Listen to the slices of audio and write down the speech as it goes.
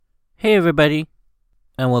Hey everybody,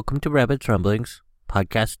 and welcome to Rabbit's Rumblings,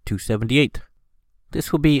 podcast 278.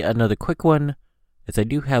 This will be another quick one, as I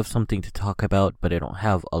do have something to talk about, but I don't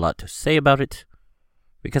have a lot to say about it,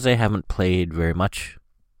 because I haven't played very much.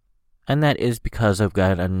 And that is because I've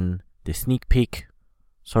gotten the sneak peek,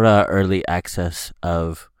 sort of early access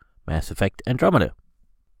of Mass Effect Andromeda.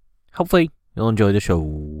 Hopefully, you'll enjoy the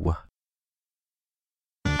show.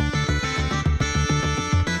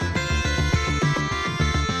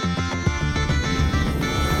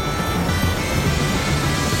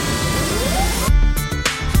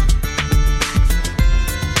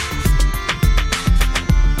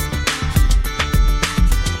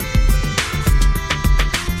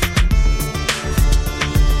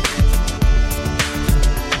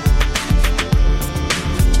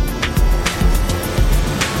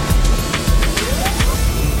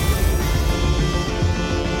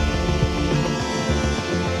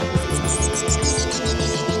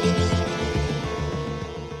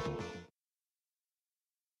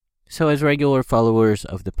 So as regular followers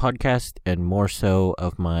of the podcast, and more so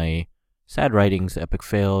of my Sad Writings Epic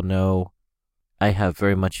Fail know, I have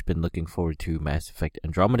very much been looking forward to Mass Effect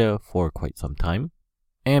Andromeda for quite some time.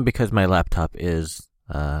 And because my laptop is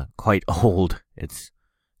quite old, it's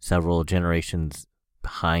several generations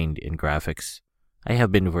behind in graphics, I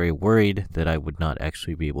have been very worried that I would not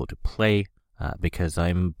actually be able to play because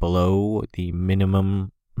I'm below the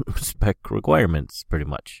minimum spec requirements, pretty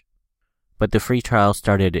much. But the free trial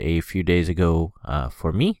started a few days ago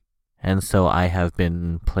for me, and so I have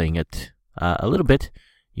been playing it a little bit.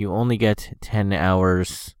 You only get 10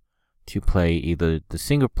 hours to play either the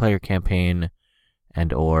single-player campaign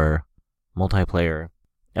and or multiplayer.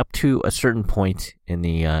 Up to a certain point in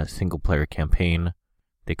the single-player campaign,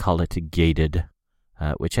 they call it gated,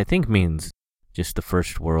 which I think means just the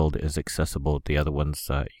first world is accessible. The other ones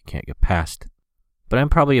you can't get past. But I'm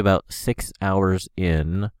probably about 6 hours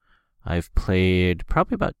in. I've played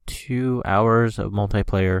probably about 2 hours of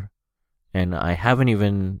multiplayer, and I haven't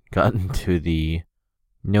even gotten to the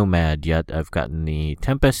Nomad yet. I've gotten the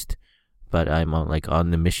Tempest, but I'm on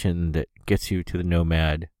the mission that gets you to the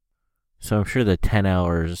Nomad. So I'm sure the 10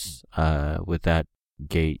 hours with that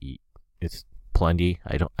gate, it's plenty.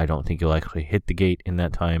 I don't think you'll actually hit the gate in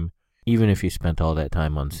that time, even if you spent all that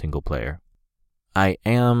time on single player. I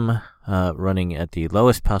am running at the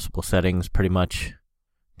lowest possible settings, pretty much.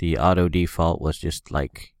 The auto default was just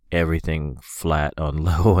like everything flat on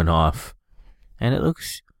low and off, and it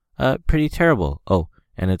looks pretty terrible. Oh,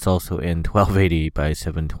 and it's also in 1280 by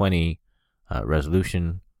 720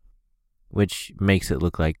 resolution, which makes it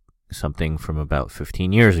look like something from about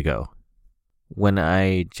 15 years ago. When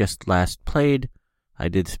I just last played, I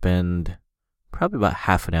did spend probably about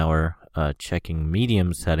half an hour checking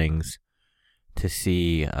medium settings to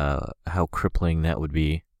see how crippling that would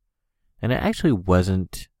be. And it actually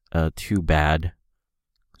wasn't too bad,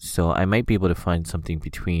 so I might be able to find something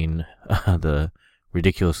between the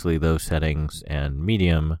ridiculously low settings and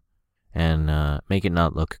medium and make it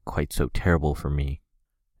not look quite so terrible for me.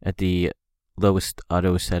 At the lowest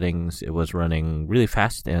auto settings, it was running really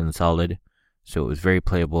fast and solid, so it was very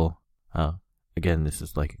playable. Again, this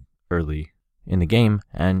is like early in the game,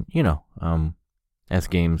 and as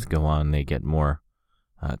games go on, they get more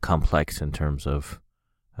complex in terms of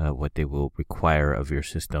what they will require of your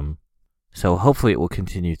system. So hopefully it will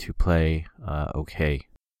continue to play okay.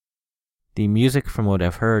 The music, from what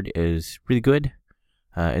I've heard, is really good.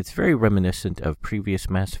 It's very reminiscent of previous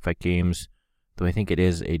Mass Effect games, though I think it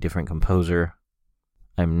is a different composer.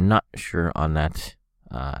 I'm not sure on that.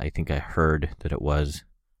 I think I heard that it was.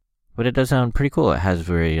 But it does sound pretty cool. It has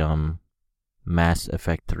very Mass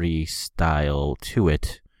Effect 3 style to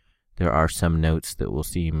it. There are some notes that will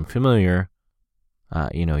seem familiar,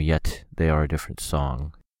 yet they are a different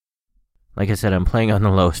song. Like I said, I'm playing on the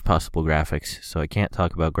lowest possible graphics, so I can't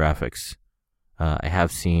talk about graphics. I have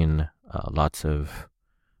seen lots of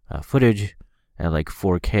footage at like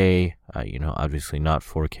 4K, obviously not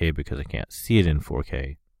 4K because I can't see it in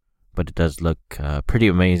 4K, but it does look pretty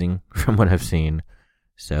amazing from what I've seen.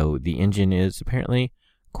 So the engine is apparently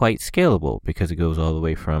quite scalable because it goes all the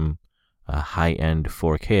way from high-end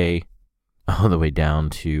 4K all the way down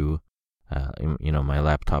to my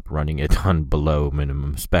laptop running it on below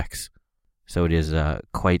minimum specs. So it is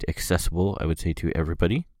quite accessible, I would say, to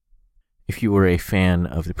everybody. If you were a fan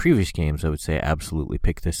of the previous games, I would say absolutely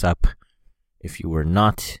pick this up. If you were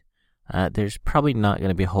not, there's probably not going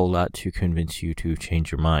to be a whole lot to convince you to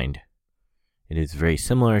change your mind. It is very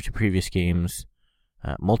similar to previous games.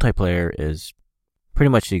 Multiplayer is pretty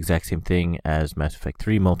much the exact same thing as Mass Effect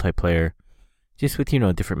 3 multiplayer, just with,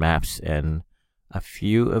 different maps and a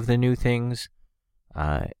few of the new things.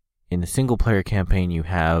 in the single-player campaign, you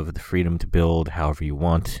have the freedom to build however you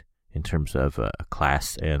want in terms of a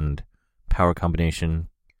class and power combination.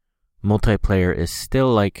 Multiplayer is still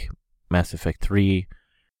like Mass Effect 3,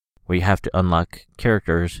 where you have to unlock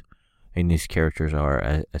characters, and these characters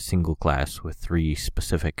are a single class with 3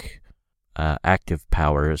 specific active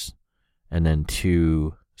powers, and then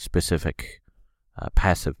 2 specific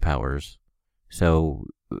passive powers. So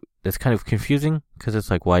that's kind of confusing, because it's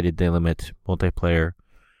like, why did they limit multiplayer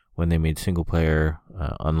when they made single player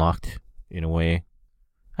unlocked in a way?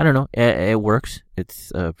 I don't know. It works.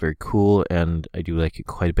 It's very cool, and I do like it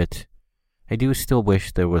quite a bit. I do still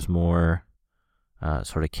wish there was more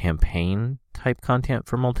sort of campaign type content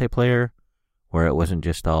for multiplayer, where it wasn't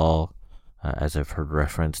just all, as I've heard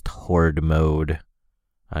referenced, horde mode.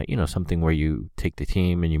 Something where you take the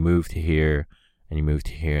team and you move to here, and you move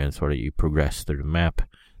to here, and sort of you progress through the map.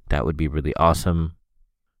 That would be really awesome.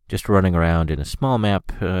 Just running around in a small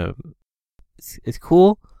map, it's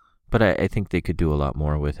cool, but I think they could do a lot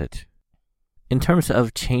more with it. In terms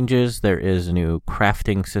of changes, there is a new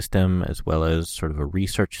crafting system as well as sort of a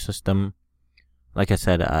research system. Like I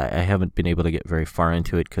said, I haven't been able to get very far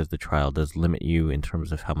into it because the trial does limit you in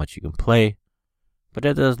terms of how much you can play, but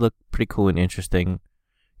it does look pretty cool and interesting.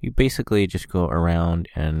 You basically just go around,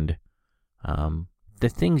 and the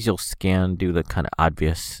things you'll scan do look kind of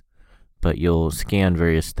obvious, but you'll scan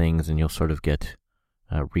various things and you'll sort of get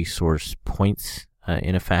resource points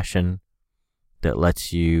in a fashion that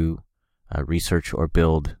lets you research or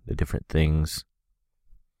build the different things.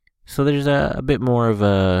 So there's a bit more of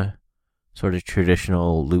a sort of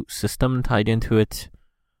traditional loot system tied into it.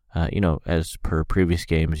 As per previous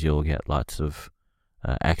games, you'll get lots of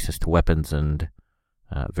access to weapons and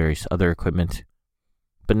various other equipment.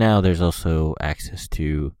 But now there's also access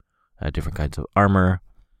to different kinds of armor,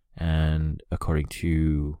 and according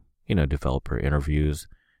to developer interviews,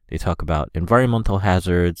 they talk about environmental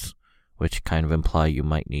hazards, which kind of imply you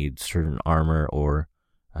might need certain armor or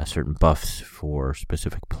certain buffs for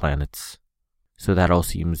specific planets. So that all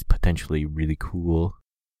seems potentially really cool.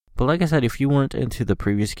 But like I said, if you weren't into the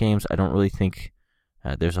previous games, I don't really think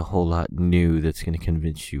there's a whole lot new that's going to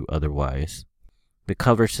convince you otherwise. The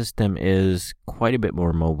cover system is quite a bit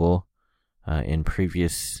more mobile. In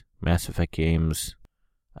previous Mass Effect games,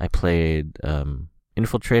 I played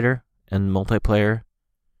Infiltrator and multiplayer.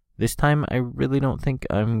 This time, I really don't think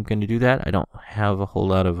I'm going to do that. I don't have a whole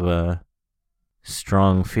lot of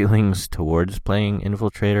strong feelings towards playing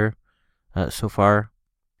Infiltrator so far,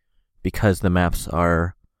 because the maps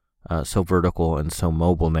are so vertical and so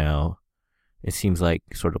mobile now. It seems like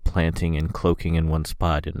sort of planting and cloaking in one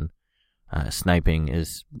spot and sniping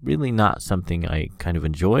is really not something I kind of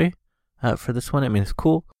enjoy for this one. I mean, it's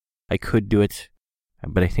cool. I could do it,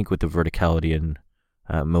 but I think with the verticality and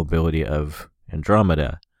mobility of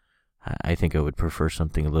Andromeda, I think I would prefer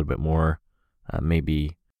something a little bit more,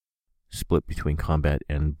 maybe split between combat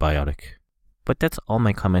and biotic. But that's all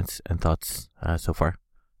my comments and thoughts so far.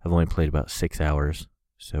 I've only played about 6 hours,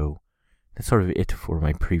 so that's sort of it for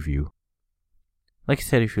my preview. Like I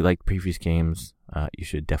said, if you like previous games, you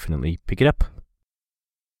should definitely pick it up.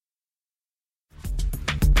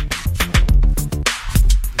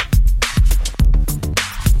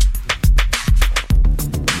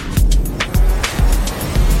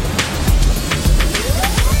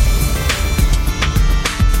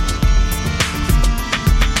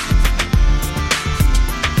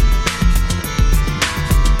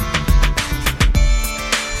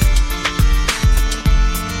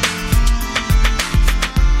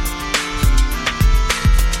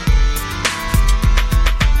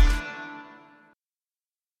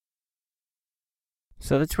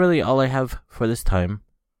 So that's really all I have for this time.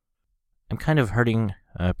 I'm kind of hurting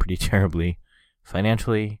pretty terribly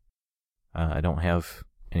financially. I don't have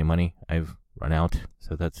any money. I've run out,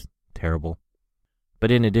 so that's terrible.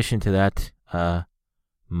 But in addition to that,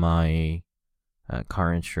 my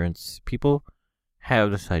car insurance people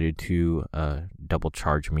have decided to double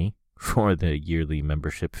charge me for the yearly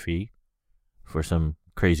membership fee for some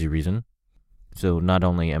crazy reason. So not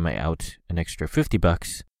only am I out an extra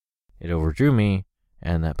 $50, it overdrew me,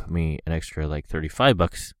 and that put me an extra like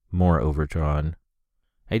 $35 more overdrawn.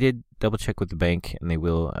 I did double check with the bank, and they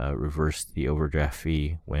will reverse the overdraft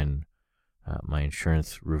fee when my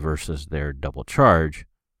insurance reverses their double charge.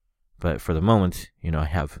 But for the moment, I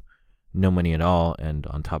have no money at all, and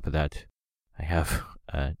on top of that, I have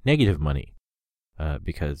negative money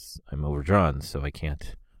because I'm overdrawn, so I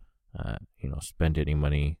can't spend any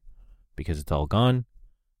money because it's all gone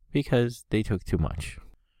because they took too much.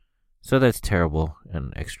 So that's terrible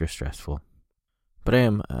and extra stressful. But I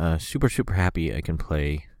am super, super happy I can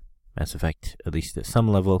play Mass Effect, at least at some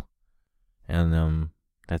level. And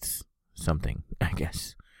that's something, I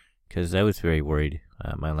guess. Because I was very worried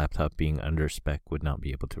my laptop being under spec would not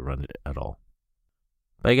be able to run it at all.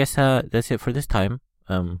 But I guess that's it for this time.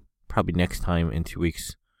 Probably next time in 2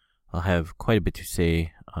 weeks, I'll have quite a bit to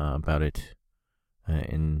say about it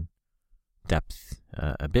in depth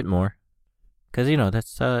a bit more. Because,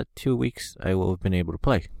 that's 2 weeks I will have been able to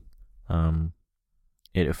play.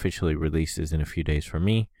 It officially releases in a few days for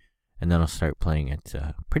me, and then I'll start playing it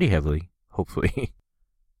pretty heavily, hopefully.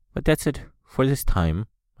 But that's it for this time.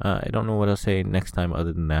 I don't know what I'll say next time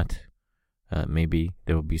other than that. Maybe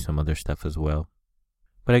there will be some other stuff as well.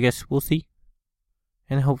 But I guess we'll see.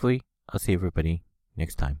 And hopefully I'll see everybody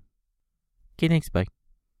next time. Okay, thanks, bye.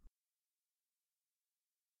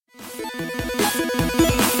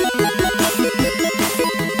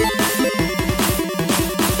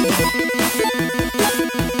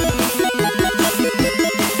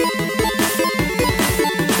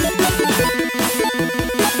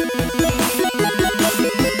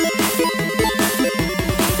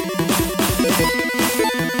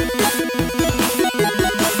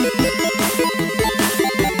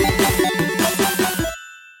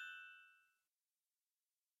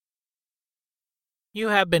 You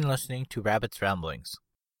have been listening to Rabbit's Ramblings.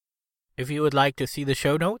 If you would like to see the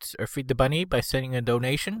show notes or feed the bunny by sending a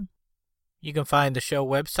donation, you can find the show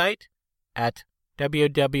website at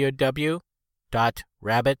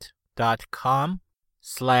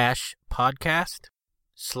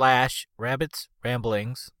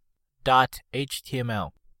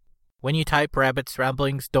When you type Rabbit's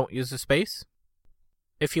Ramblings, don't use a space.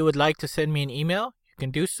 If you would like to send me an email, you can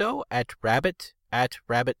do so at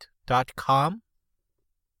rabbit@rabbit.com.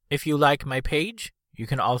 If you like my page, you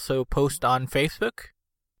can also post on Facebook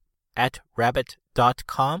at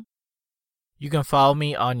rabbit.com. You can follow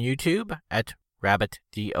me on YouTube at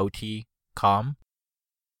rabbitdot.com.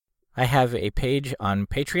 I have a page on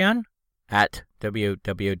Patreon at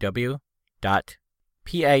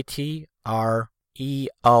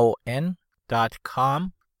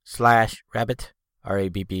www.patreon.com/rabbit,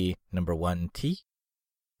 RABB1T.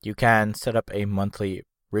 You can set up a monthly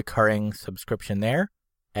recurring subscription there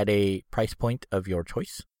at a price point of your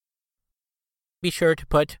choice. Be sure to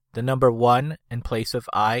put the number 1 in place of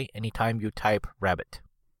I anytime you type rabbit.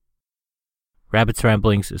 Rabbit's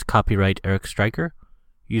Ramblings is copyright Eric Stryker,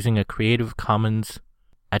 using a Creative Commons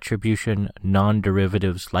Attribution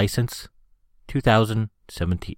Non-Derivatives License, 2017.